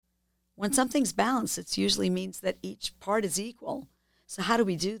When something's balanced, it usually means that each part is equal. So how do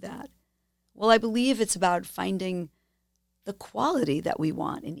we do that? Well, I believe it's about finding the quality that we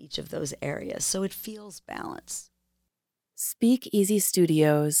want in each of those areas so it feels balanced. Speak Easy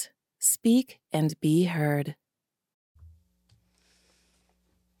Studios. Speak and be heard.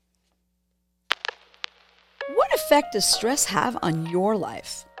 What effect does stress have on your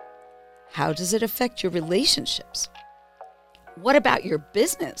life? How does it affect your relationships? What about your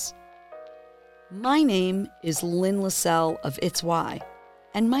business? My name is Lynn Lassell of It's Why,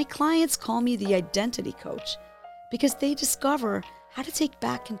 and my clients call me the identity coach because they discover how to take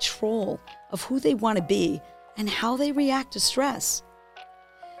back control of who they want to be and how they react to stress.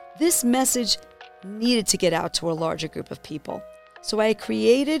 This message needed to get out to a larger group of people, so I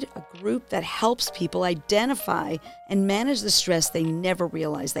created a group that helps people identify and manage the stress they never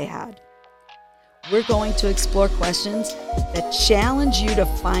realized they had. We're going to explore questions that challenge you to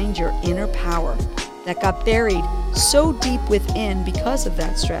find your inner power that got buried so deep within because of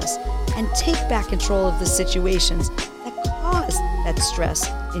that stress and take back control of the situations that cause that stress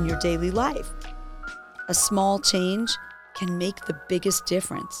in your daily life. A small change can make the biggest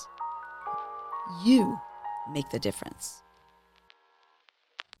difference. You make the difference.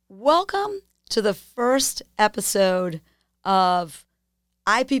 Welcome to the first episode of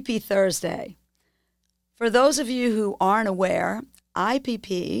IPP Thursday. For those of you who aren't aware,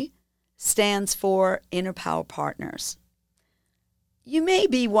 IPP stands for Inner Power Partners. You may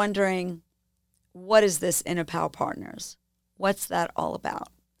be wondering, what is this Inner Power Partners? What's that all about?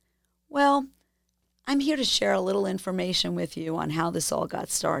 Well, I'm here to share a little information with you on how this all got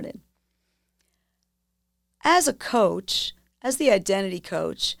started. As a coach, as the identity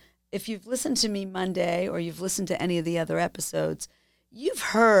coach, if you've listened to me Monday or you've listened to any of the other episodes, you've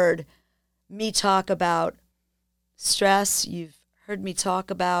heard me talk about stress. You've heard me talk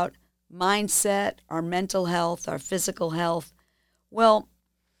about mindset, our mental health, our physical health. Well,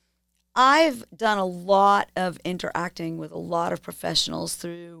 I've done a lot of interacting with a lot of professionals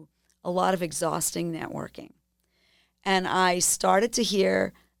through a lot of exhausting networking. And I started to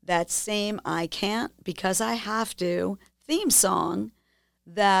hear that same "I can't because I have to" theme song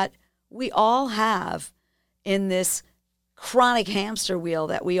that we all have in this chronic hamster wheel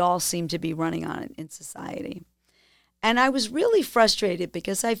that we all seem to be running on in society. And I was really frustrated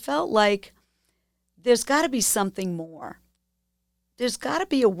because I felt like there's got to be something more. There's got to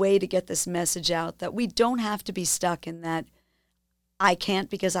be a way to get this message out that we don't have to be stuck in that "I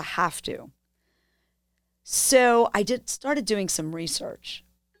can't because I have to." So I started doing some research.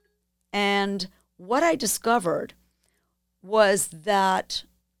 And what I discovered was that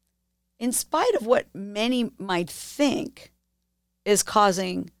in spite of what many might think is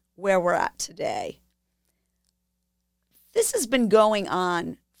causing where we're at today, this has been going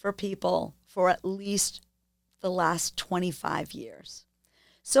on for people for at least the last 25 years.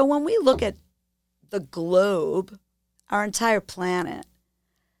 So when we look at the globe, our entire planet,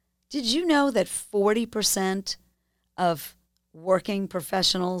 did you know that 40% of working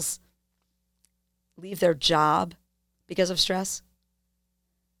professionals leave their job because of stress?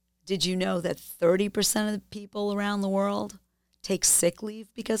 Did you know that 30% of the people around the world take sick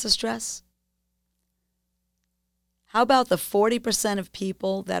leave because of stress? How about the 40% of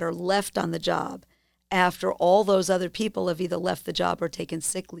people that are left on the job after all those other people have either left the job or taken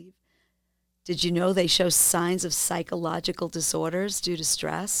sick leave? Did you know they show signs of psychological disorders due to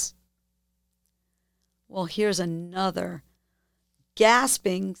stress? Well, here's another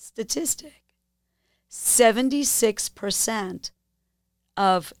gasping statistic. 76%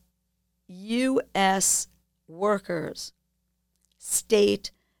 of U.S. workers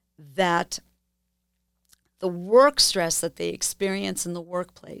state that the work stress that they experience in the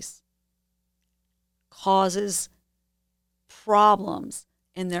workplace causes problems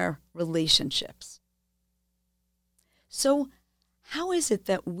in their relationships. So how is it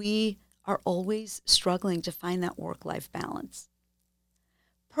that we are always struggling to find that work-life balance?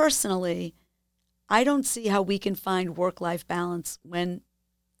 Personally, I don't see how we can find work-life balance when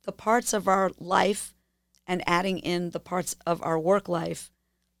the parts of our life and adding in the parts of our work life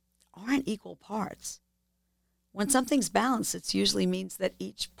aren't equal parts. When something's balanced, it usually means that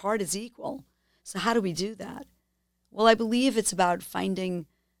each part is equal. So how do we do that? Well, I believe it's about finding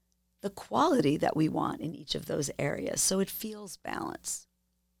the quality that we want in each of those areas so it feels balanced.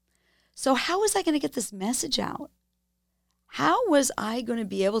 So how was I going to get this message out? How was I going to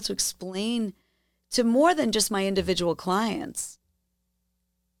be able to explain to more than just my individual clients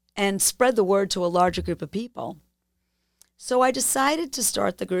and spread the word to a larger group of people? So I decided to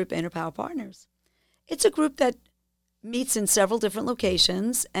start the group Inner Power Partners. It's a group that meets in several different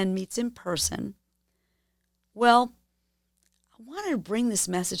locations and meets in person. Well, I wanted to bring this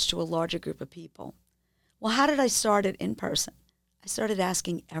message to a larger group of people. Well, how did I start it in person? I started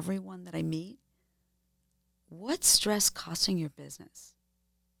asking everyone that I meet, what's stress costing your business?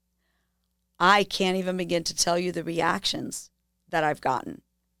 I can't even begin to tell you the reactions that I've gotten.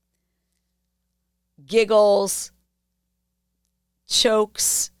 Giggles,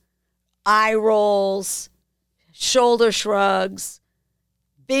 chokes, eye rolls, shoulder shrugs,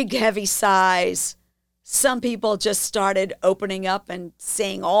 big heavy sighs. Some people just started opening up and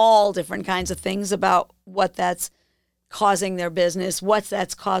saying all different kinds of things about what that's causing their business, what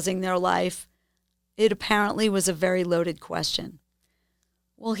that's causing their life. It apparently was a very loaded question.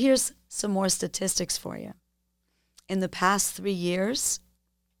 Well, here's some more statistics for you. In the past 3 years,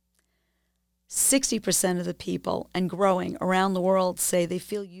 60% of the people, and growing around the world, say they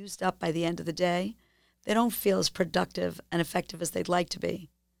feel used up by the end of the day. They don't feel as productive and effective as they'd like to be.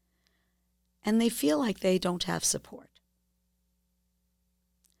 And they feel like they don't have support.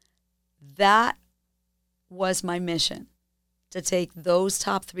 That was my mission, to take those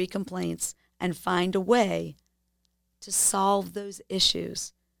top 3 complaints and find a way to solve those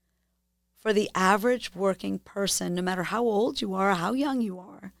issues for the average working person, no matter how old you are, how young you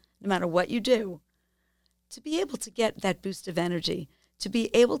are, no matter what you do, to be able to get that boost of energy, to be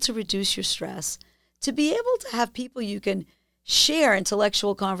able to reduce your stress, to be able to have people you can share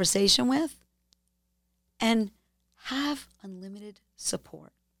intellectual conversation with, and have unlimited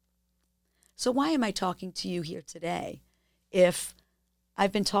support. So why am I talking to you here today if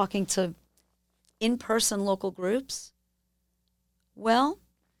I've been talking to in-person local groups? Well,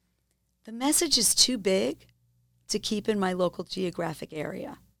 the message is too big to keep in my local geographic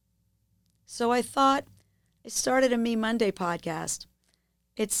area. So I thought, I started a Me Monday podcast.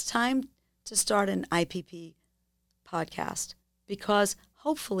 It's time to start an IPP podcast because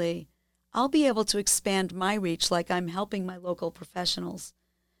hopefully I'll be able to expand my reach like I'm helping my local professionals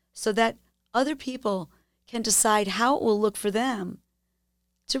so that other people can decide how it will look for them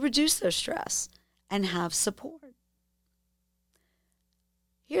to reduce their stress and have support.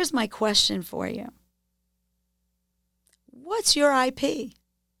 Here's my question for you. What's your IP?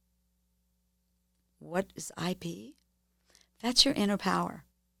 What is IP? That's your inner power.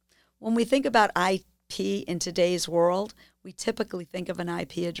 When we think about IP in today's world, we typically think of an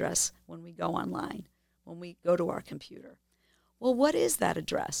IP address when we go online, when we go to our computer. Well, what is that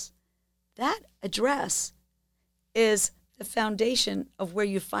address? That address is the foundation of where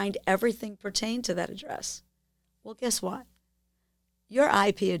you find everything pertain to that address. Well, guess what? Your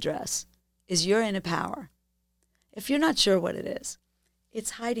IP address is your inner power. If you're not sure what it is,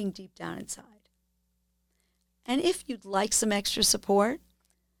 it's hiding deep down inside. And if you'd like some extra support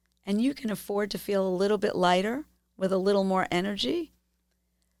and you can afford to feel a little bit lighter with a little more energy,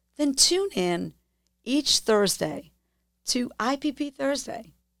 then tune in each Thursday to IPP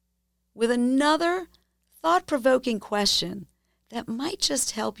Thursday with another thought-provoking question that might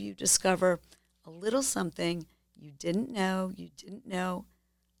just help you discover a little something you didn't know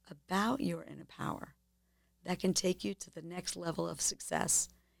about your inner power that can take you to the next level of success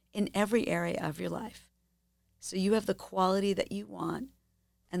in every area of your life. So you have the quality that you want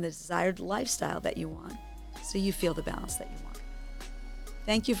and the desired lifestyle that you want, so you feel the balance that you want.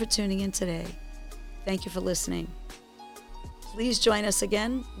 Thank you for tuning in today. Thank you for listening. Please join us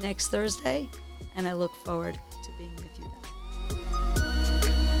again next Thursday, and I look forward to being with you then.